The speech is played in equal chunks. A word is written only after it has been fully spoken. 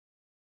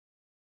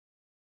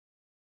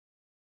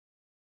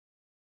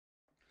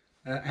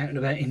Out and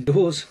about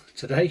indoors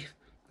today,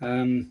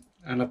 and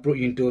I've brought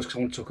you indoors because I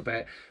want to talk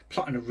about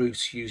plotting a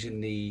route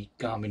using the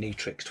Garmin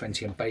Etrex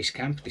 20 and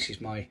Basecamp. This is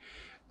my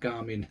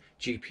Garmin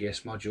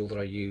GPS module that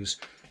I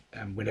use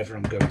whenever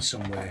I'm going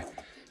somewhere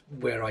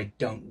where I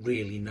don't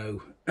really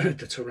know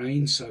the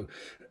terrain. So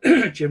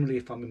generally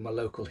if I'm in my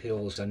local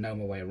hills, I know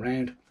my way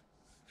around.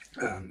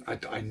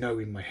 I know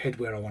in my head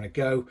where I want to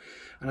go,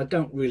 and I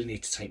don't really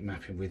need to take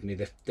mapping with me.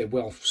 They're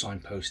well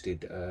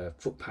signposted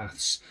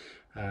footpaths,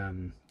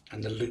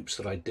 and the loops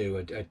that I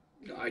do,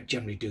 I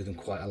generally do them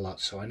quite a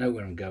lot, so I know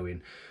where I'm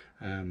going,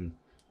 and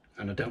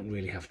I don't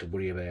really have to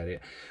worry about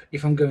it.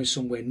 If I'm going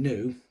somewhere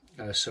new,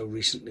 so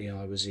recently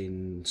I was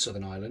in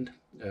Southern Ireland,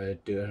 and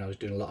I was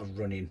doing a lot of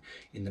running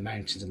in the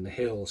mountains and the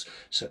hills,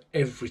 so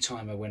every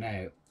time I went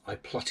out I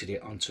plotted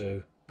it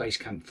onto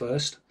Basecamp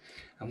first.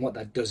 And what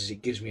that does is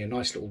it gives me a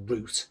nice little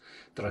route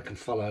that I can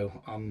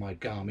follow on my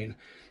Garmin,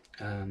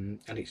 and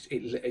it's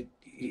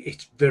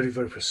very,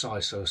 very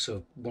precise.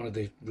 So one of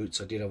the routes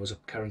I did, I was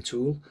up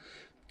Carrantoul,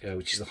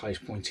 which is the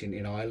highest point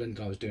in Ireland,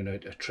 and I was doing a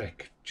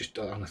trek just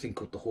on a thing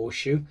called the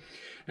Horseshoe.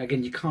 Now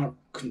again, you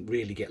couldn't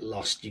really get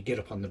lost. You get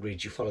up on the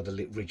ridge, you follow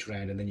the ridge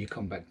round, and then you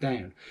come back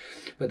down.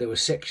 But there were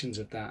sections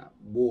of that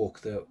walk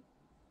that,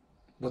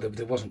 well,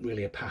 there wasn't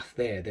really a path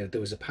there.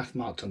 There was a path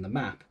marked on the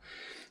map,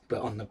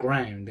 but on the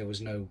ground there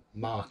was no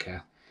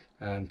marker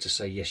to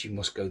say yes, you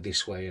must go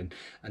this way, and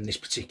this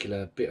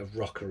particular bit of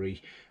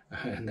rockery,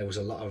 and there was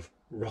a lot of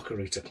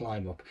rockery to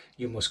climb up,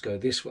 you must go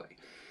this way.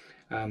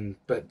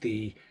 But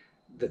the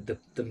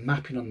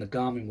mapping on the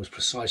Garmin was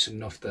precise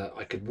enough that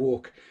I could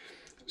walk,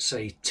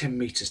 say, 10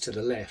 meters to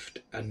the left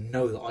and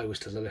know that I was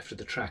to the left of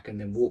the track, and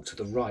then walk to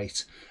the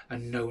right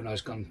and know when I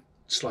was gone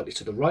slightly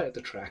to the right of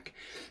the track,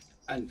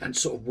 and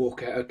sort of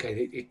walk out,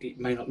 okay, it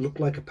may not look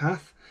like a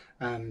path,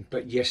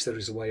 but yes, there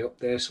is a way up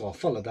there, so I'll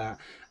follow that.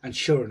 And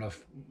sure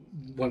enough,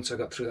 once I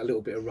got through that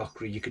little bit of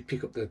rockery, you could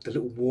pick up the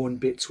little worn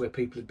bits where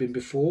people had been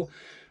before.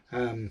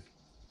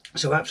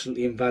 So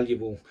absolutely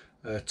invaluable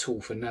tool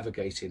for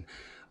navigating.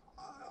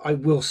 I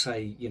will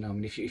say, you know, I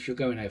mean, if you're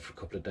going out for a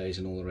couple of days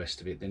and all the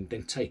rest of it,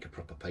 then take a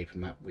proper paper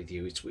map with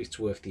you. It's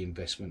worth the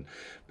investment.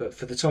 But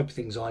for the type of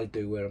things I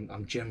do, where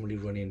I'm generally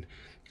running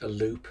a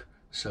loop,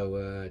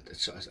 so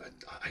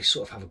I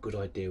sort of have a good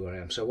idea where I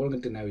am. So what I'm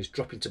going to do now is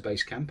drop into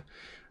Basecamp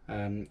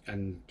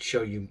and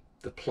show you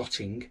the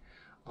plotting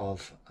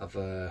of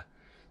a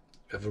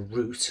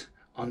route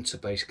onto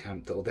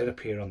Basecamp that will then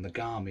appear on the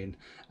Garmin,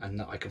 and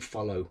that I can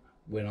follow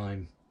when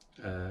I'm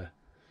out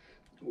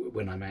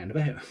and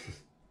about.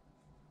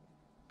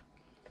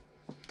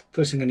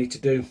 First thing I need to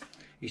do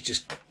is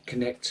just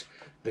connect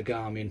the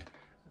Garmin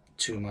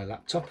to my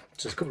laptop.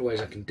 So there's a couple of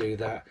ways I can do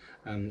that.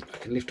 I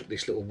can lift up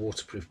this little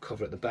waterproof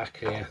cover at the back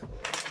here.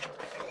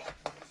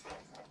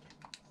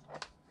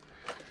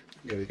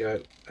 There we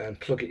go, and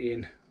plug it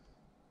in.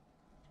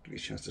 Give you a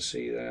chance to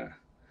see that.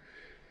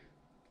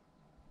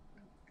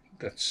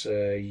 That's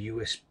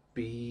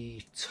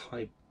USB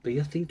type B,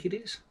 I think it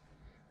is.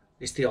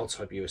 It's the old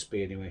type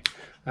USB anyway.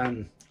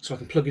 So I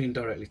can plug it in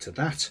directly to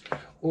that,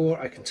 or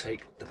I can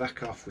take the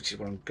back off, which is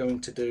what I'm going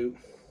to do.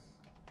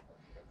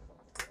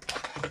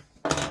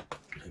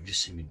 You've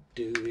just seen me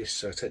do this.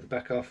 So I take the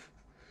back off,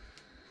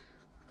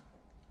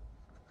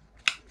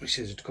 which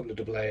says a couple of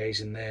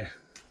AA's in there.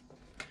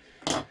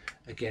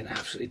 Again,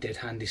 absolutely dead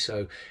handy,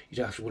 so you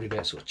don't have to worry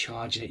about sort of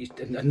charging it.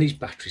 And these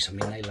batteries, I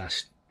mean, they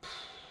last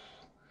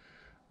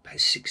about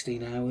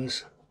 16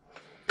 hours.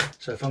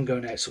 So if I'm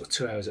going out sort of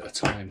 2 hours at a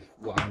time,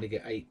 I'm going to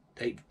get eight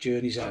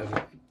journeys out of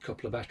a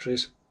couple of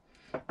batteries.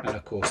 And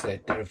of course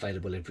they're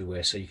available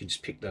everywhere, so you can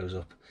just pick those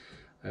up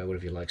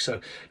wherever you like. So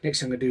next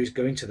thing I'm going to do is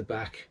go into the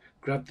back,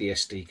 grab the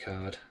SD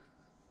card.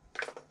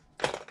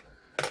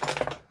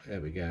 There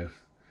we go.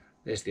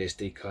 There's the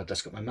SD card.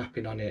 That's got my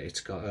mapping on it.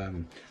 It's got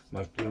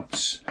my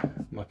routes,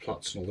 my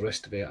plots, and all the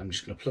rest of it. I'm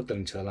just going to plug that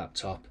into the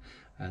laptop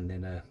and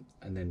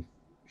then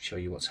show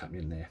you what's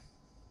happening there.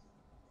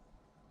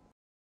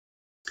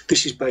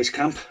 This is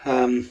Basecamp.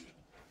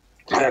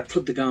 I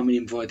plugged the Garmin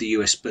in via the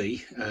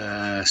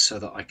USB so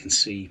that I can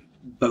see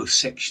both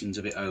sections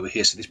of it over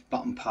here. So this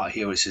bottom part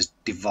here, it says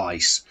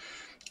device.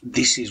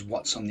 This is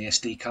what's on the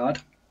SD card,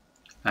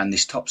 and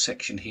this top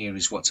section here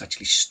is what's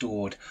actually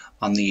stored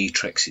on the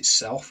Etrex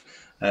itself.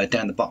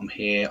 Down the bottom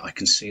here, I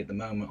can see at the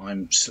moment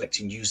I'm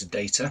selecting user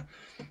data,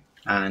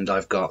 and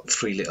I've got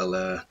three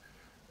little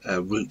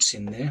routes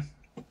in there.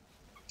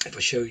 If I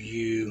show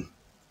you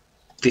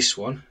this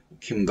one,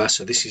 Kimba,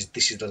 so this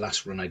is the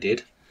last run I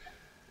did.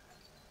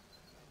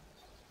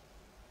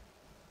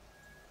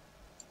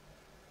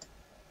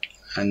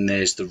 And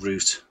there's the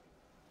route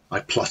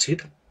I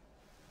plotted.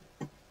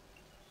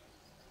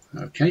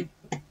 Okay.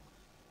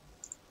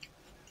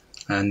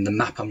 And the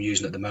map I'm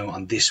using at the moment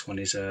on this one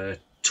is a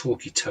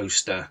Talkie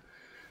Toaster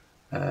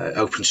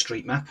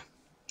OpenStreetMap.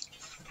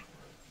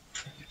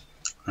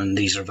 And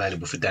these are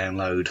available for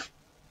download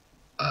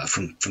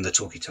from the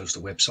Talkie Toaster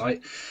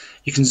website.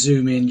 You can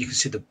zoom in, you can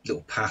see the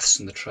little paths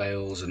and the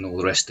trails and all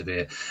the rest of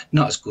it.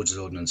 Not as good as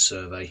Ordinance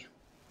Survey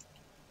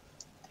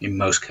in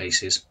most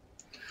cases.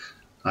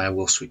 I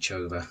will switch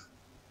over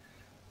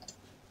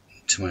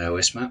to my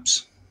OS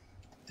maps.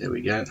 There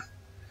we go.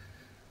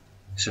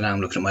 So now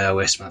I'm looking at my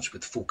OS maps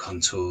with full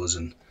contours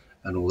and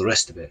all the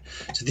rest of it.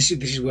 So this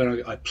is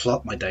where I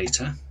plot my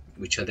data,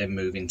 which I then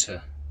move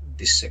into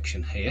this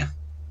section here.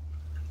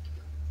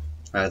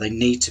 They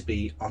need to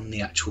be on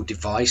the actual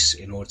device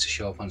in order to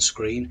show up on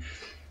screen,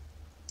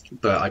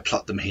 but I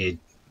plot them here.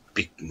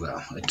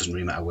 Well, it doesn't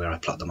really matter where I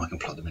plot them, I can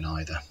plot them in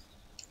either.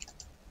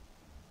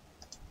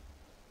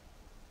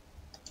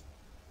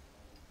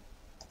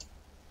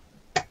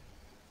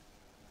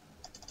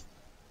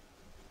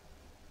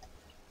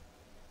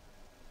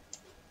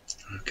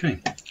 Okay,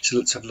 so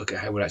let's have a look at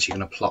how we're actually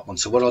going to plot one.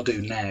 So what I'll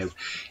do now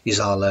is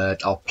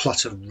I'll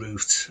plot a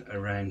route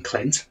around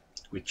Clent,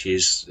 which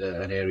is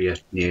an area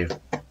near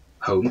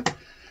home,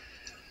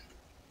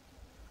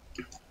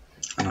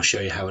 and I'll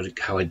show you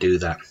how I do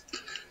that.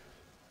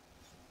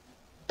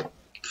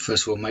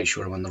 First of all, make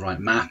sure I'm on the right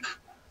map,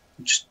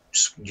 just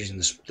using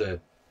the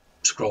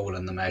scroll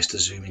and the mouse to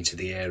zoom into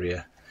the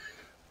area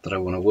that I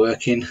want to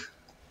work in.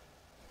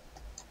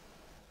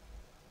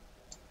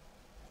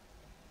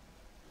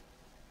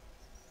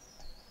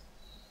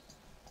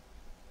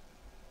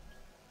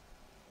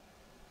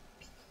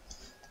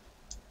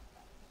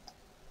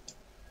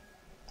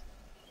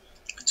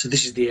 So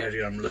this is the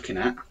area I'm looking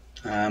at,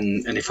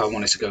 and if I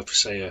wanted to go for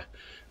say a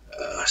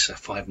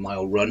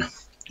 5-mile run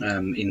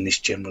in this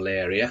general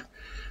area,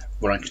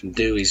 what I can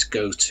do is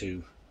go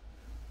to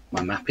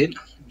my mapping,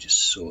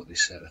 just sort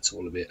this out, that's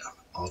all a bit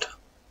odd.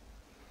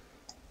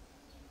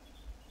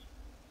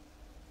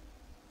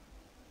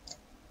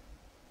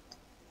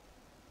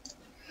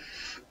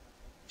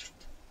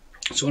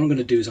 So what I'm going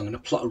to do is I'm going to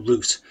plot a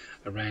route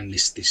around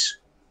this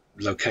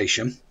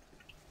location,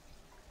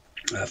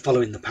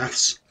 following the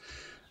paths,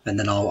 and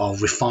then I'll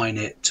refine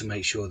it to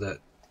make sure that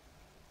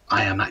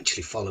I am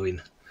actually following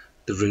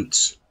the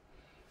routes,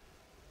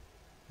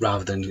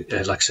 rather than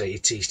like I say,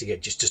 it's easy to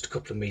get just a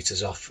couple of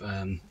meters off,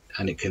 and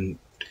it can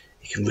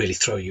really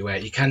throw you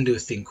out. You can do a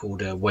thing called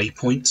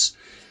waypoints,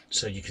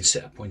 so you can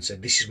set a point, say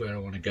this is where I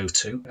want to go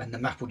to, and the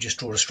map will just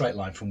draw a straight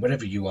line from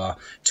wherever you are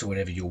to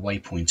wherever your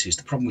waypoint is.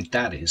 The problem with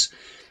that is,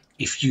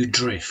 if you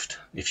drift,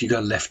 if you go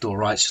left or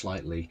right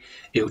slightly,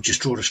 it will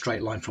just draw a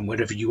straight line from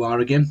wherever you are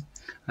again.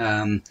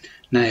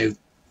 Now,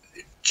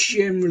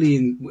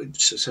 generally,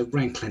 so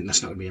around Clinton,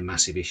 that's not going to be a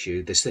massive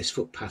issue. There's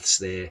footpaths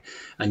there,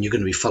 and you're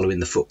going to be following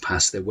the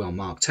footpaths. They're well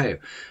marked out.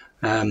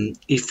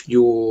 If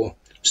you're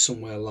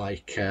somewhere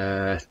like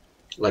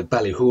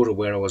Ballyhora,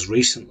 where I was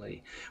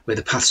recently, where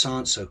the paths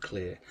aren't so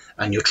clear,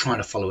 and you're trying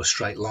to follow a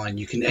straight line,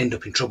 you can end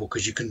up in trouble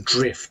because you can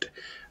drift,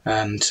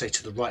 say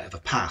to the right of a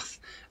path,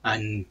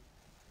 and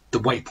the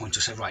waypoint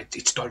will say, right,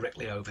 it's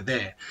directly over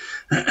there.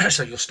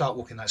 So you'll start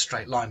walking that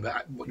straight line,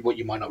 but what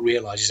you might not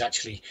realise is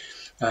actually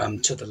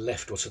to the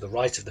left or to the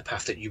right of the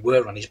path that you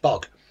were on is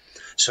bog.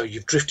 So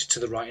you've drifted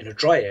to the right in a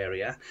dry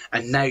area,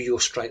 and now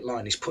your straight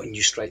line is putting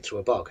you straight through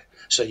a bog.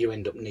 So you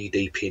end up knee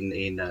deep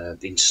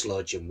in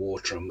sludge and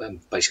water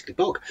and basically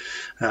bog.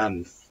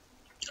 And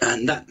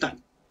that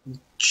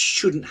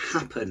shouldn't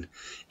happen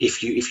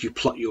if you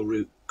plot your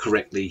route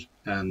correctly,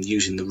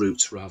 using the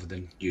routes rather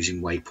than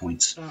using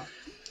waypoints.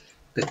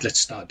 Let's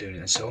start doing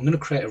it. So I'm going to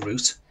create a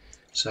route.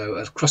 So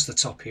across the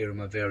top here are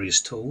my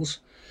various tools.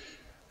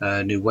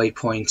 New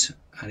waypoint,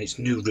 and it's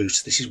new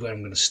route. This is where I'm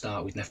going to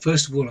start with. Now,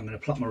 first of all, I'm going to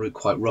plot my route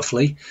quite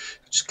roughly.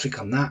 Just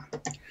click on that,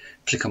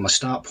 click on my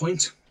start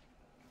point,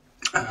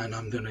 and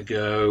I'm going to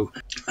go,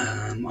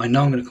 I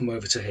know I'm going to come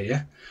over to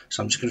here,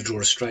 so I'm just going to draw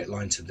a straight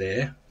line to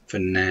there for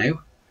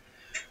now,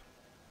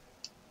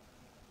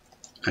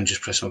 and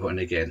just press my button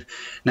again.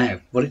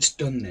 Now, what it's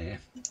done there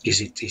is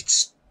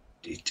it's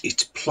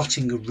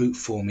plotting a route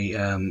for me.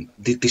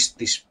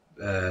 This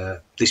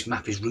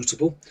map is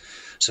routable,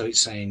 so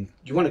it's saying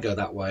you want to go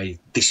that way,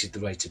 this is the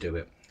way to do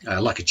it,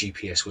 like a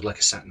GPS would, like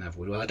a sat nav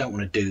would. Well, I don't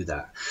want to do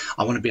that.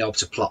 I want to be able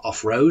to plot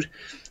off-road,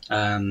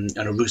 and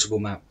a routable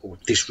map, or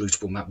this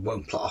routable map,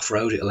 won't plot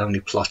off-road. It'll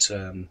only plot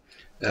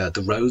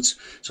the roads,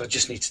 so I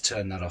just need to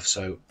turn that off.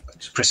 So I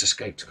just press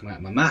escape to come out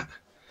of my map,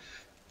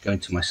 go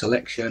into my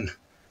selection,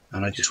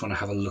 and I just want to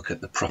have a look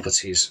at the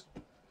properties.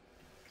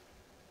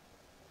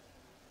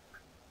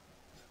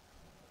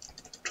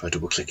 Try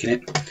double clicking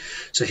it.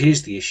 So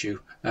here's the issue.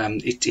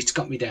 It's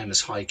got me down as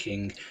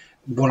hiking.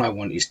 What I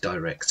want is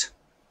direct.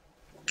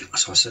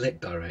 So I select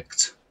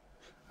direct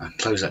and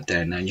close that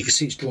down now. And you can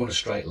see it's drawn a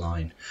straight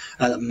line.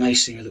 That may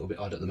seem a little bit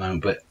odd at the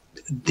moment, but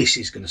this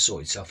is going to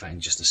sort itself out in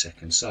just a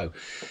second. So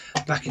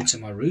back into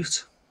my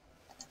route.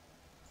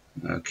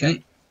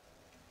 Okay.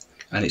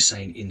 And it's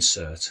saying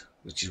insert,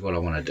 which is what I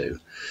want to do.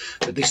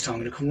 But this time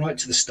I'm going to come right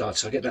to the start.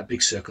 So I get that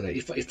big circle there.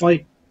 If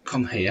I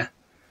come here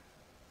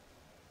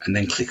and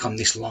then click on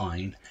this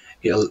line,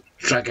 it'll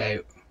drag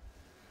out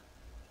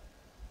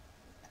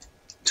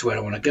to where I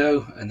want to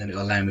go, and then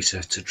it'll allow me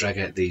to drag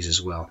out these as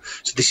well.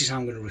 So this is how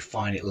I'm going to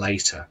refine it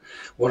later.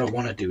 What I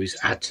want to do is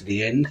add to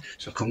the end.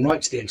 So I come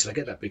right to the end till I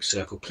get that big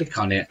circle, click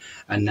on it,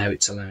 and now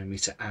it's allowing me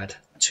to add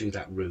to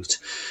that route.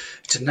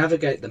 To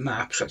navigate the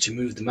map, to actually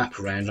move the map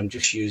around, I'm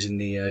just using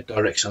the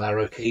directional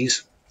arrow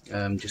keys,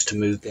 just to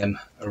move them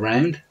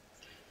around.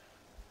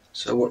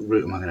 So what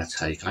route am I going to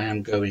take? I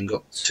am going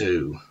up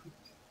to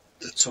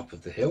the top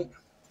of the hill,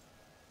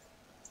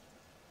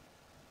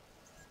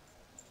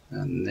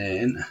 and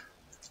then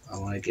I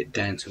want to get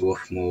down to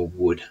Offmore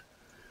Wood.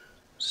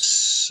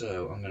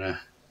 So I'm going to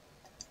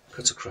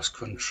cut across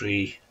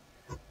country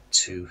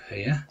to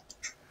here,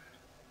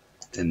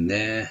 then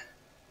there,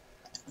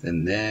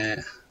 then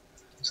there.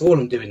 So all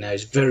I'm doing now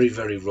is very,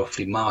 very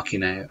roughly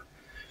marking out.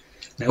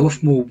 Now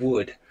Offmore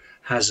Wood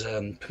has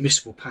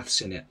permissible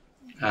paths in it,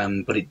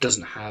 but it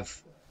doesn't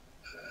have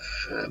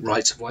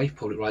rights of way,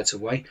 public rights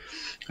of way.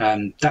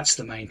 That's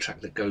the main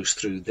track that goes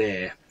through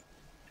there.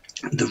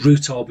 The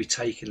route I'll be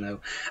taking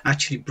though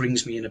actually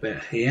brings me in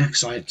about here,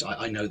 because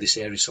I know this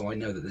area, so I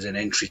know that there's an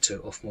entry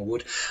to Offmore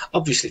Wood.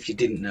 Obviously if you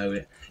didn't know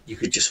it, you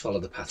could just follow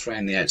the path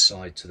around the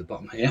outside to the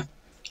bottom here,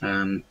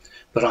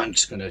 but I'm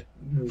just going to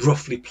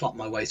roughly plot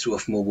my way through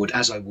Offmore Wood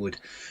as I would,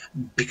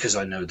 because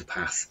I know the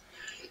path.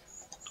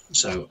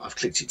 So I've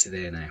clicked it to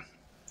there now.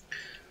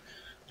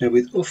 Now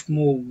with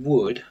Offmore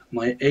Wood,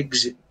 my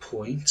exit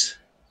point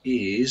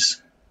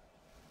is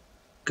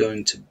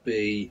going to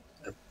be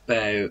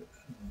about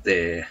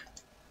there,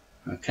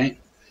 okay,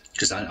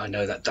 because I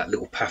know that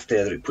little path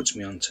there that it puts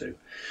me onto.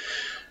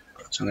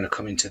 So I'm going to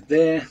come into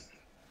there,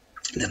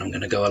 then I'm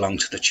going to go along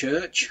to the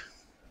church.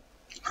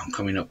 I'm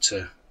coming up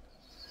to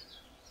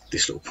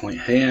this little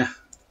point here,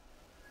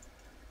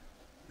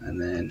 and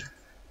then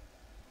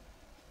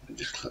I'll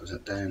just close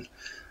that down,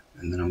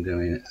 and then I'm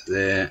going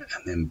there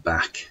and then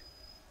back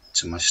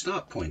to my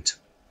start point,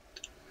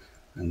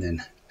 and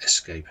then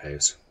escape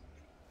out.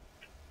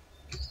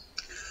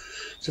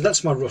 So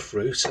that's my rough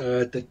route.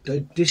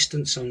 The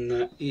distance on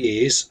that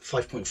is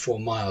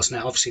 5.4 miles.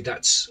 Now obviously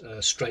that's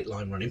straight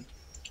line running,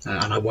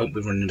 and I won't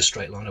be running a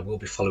straight line, I will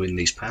be following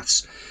these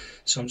paths.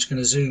 So I'm just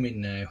going to zoom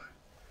in now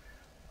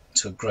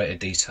to a greater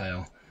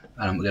detail,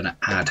 and I'm going to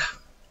add.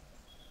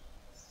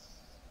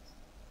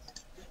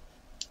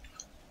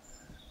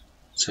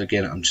 So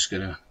again, I'm just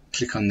going to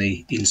click on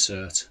the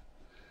insert,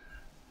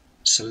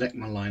 select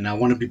my line. Now I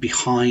want to be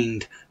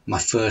behind my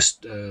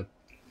first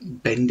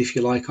bend, if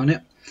you like, on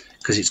it,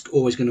 because it's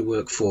always going to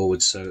work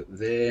forward. So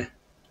there,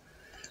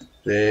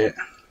 there,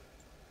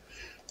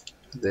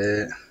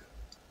 there,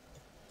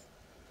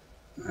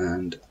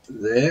 and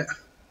there.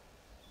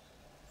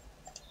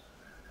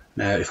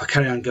 Now if I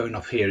carry on going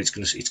up here, it's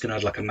going to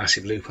add like a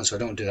massive loop on, so I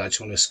don't want to do that. I just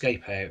want to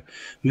escape out,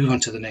 move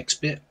on to the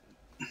next bit,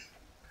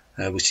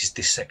 which is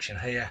this section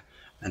here,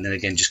 and then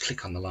again just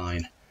click on the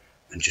line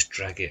and just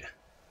drag it,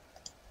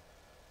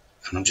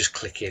 and I'm just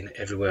clicking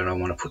everywhere I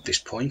want to put this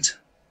point.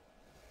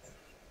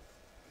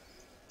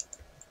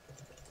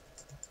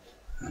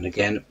 And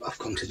again, I've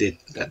come to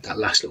that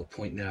last little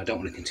point there. I don't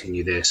want to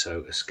continue there,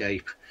 so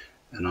escape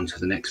and on to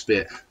the next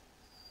bit,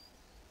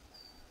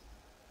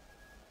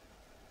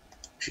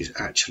 which is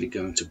actually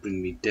going to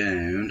bring me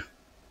down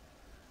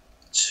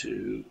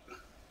to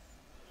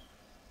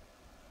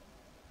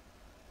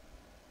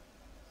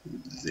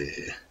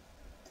there.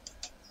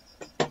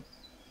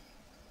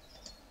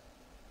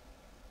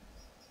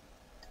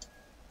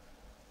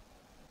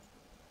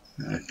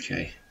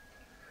 Okay,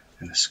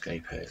 and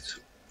escape out.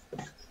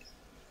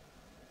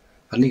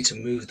 I need to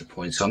move the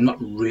point, so I'm not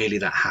really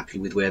that happy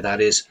with where that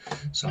is,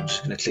 so I'm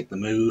just going to click the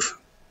move,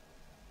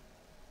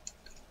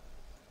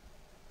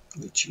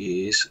 which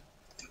is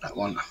that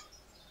one,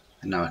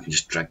 and now I can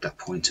just drag that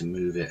point and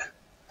move it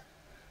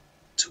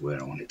to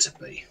where I want it to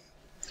be.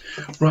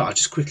 Right, I'll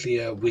just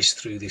quickly whiz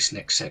through this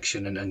next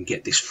section and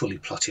get this fully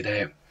plotted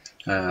out.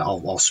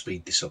 I'll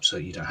speed this up so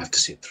you don't have to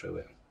sit through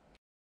it.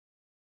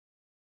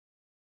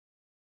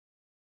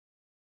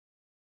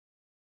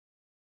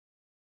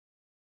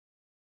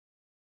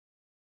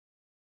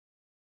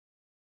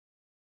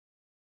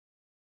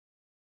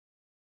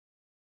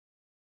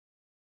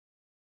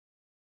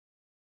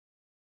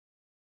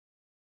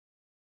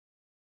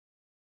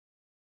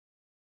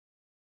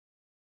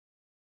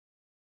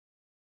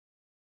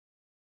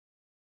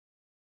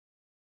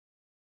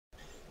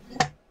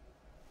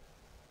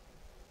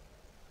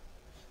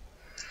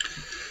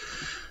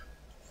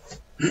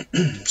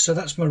 So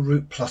that's my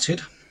route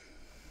plotted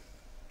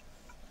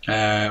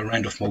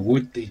around Offmore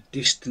Wood. The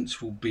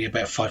distance will be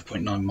about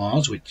 5.9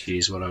 miles, which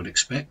is what I would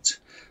expect.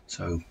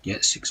 So yeah,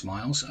 6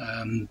 miles.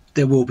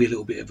 There will be a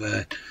little bit of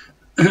a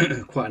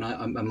quite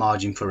a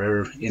margin for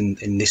error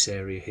in this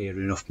area here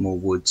in Offmore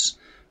Woods.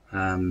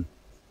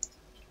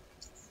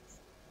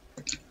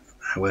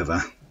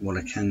 However, what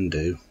I can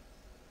do,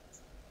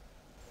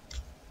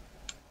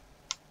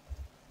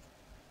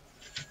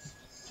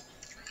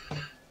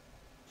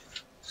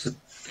 so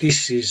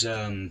this is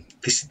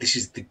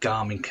the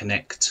Garmin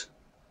Connect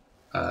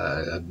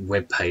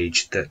web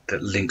page that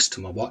links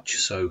to my watch.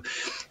 So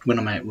when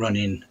I'm out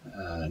running,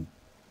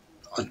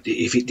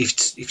 if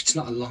it's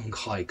not a long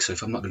hike, so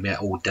if I'm not going to be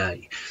out all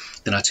day,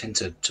 then I tend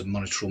to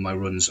monitor all my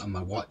runs on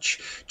my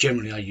watch.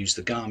 Generally I use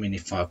the Garmin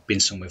if I've been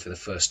somewhere for the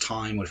first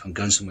time, or if I'm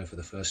going somewhere for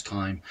the first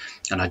time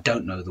and I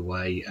don't know the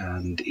way,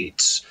 and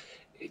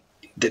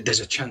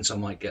there's a chance I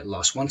might get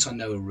lost. Once I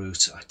know a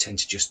route, I tend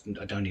to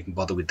I don't even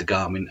bother with the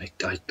Garmin.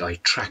 I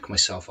track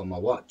myself on my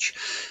watch.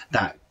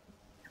 That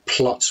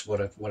plots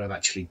what I've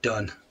actually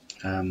done,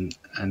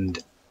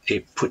 and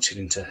it puts it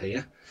into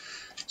here.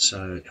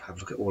 So have a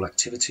look at all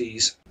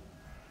activities.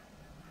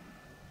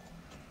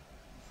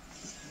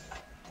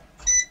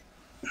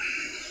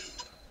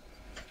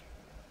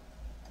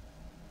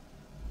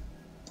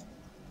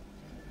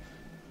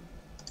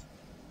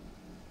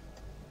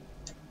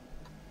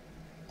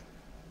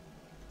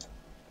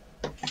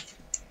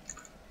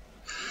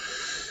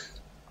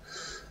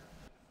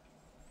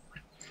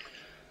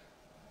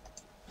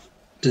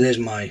 So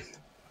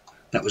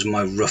that was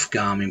my rough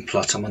Garmin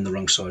plot. I'm on the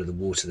wrong side of the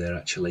water there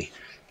actually.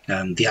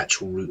 The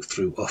actual route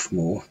through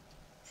Offmore,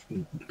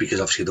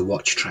 because obviously the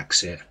watch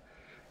tracks it,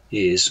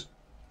 is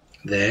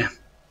there.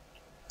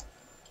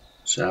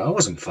 So I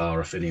wasn't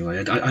far off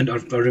anyway. I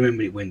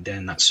remember it went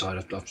down that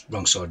side,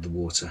 wrong side of the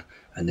water,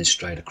 and then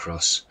straight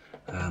across.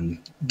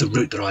 The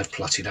route that I've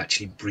plotted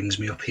actually brings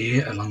me up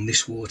here along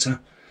this water,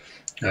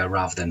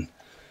 rather than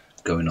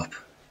going up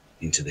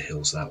into the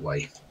hills that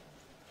way.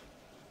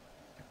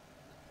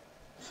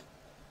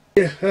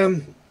 Yeah,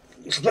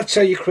 so that's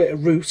how you create a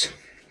route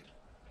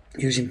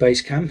using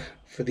Basecamp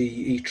for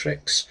the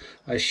Etrex.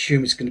 I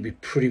assume it's going to be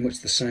pretty much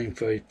the same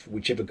for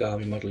whichever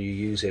Garmin model you're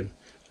using,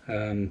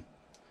 and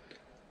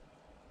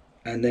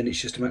then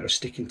it's just a matter of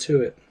sticking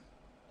to it.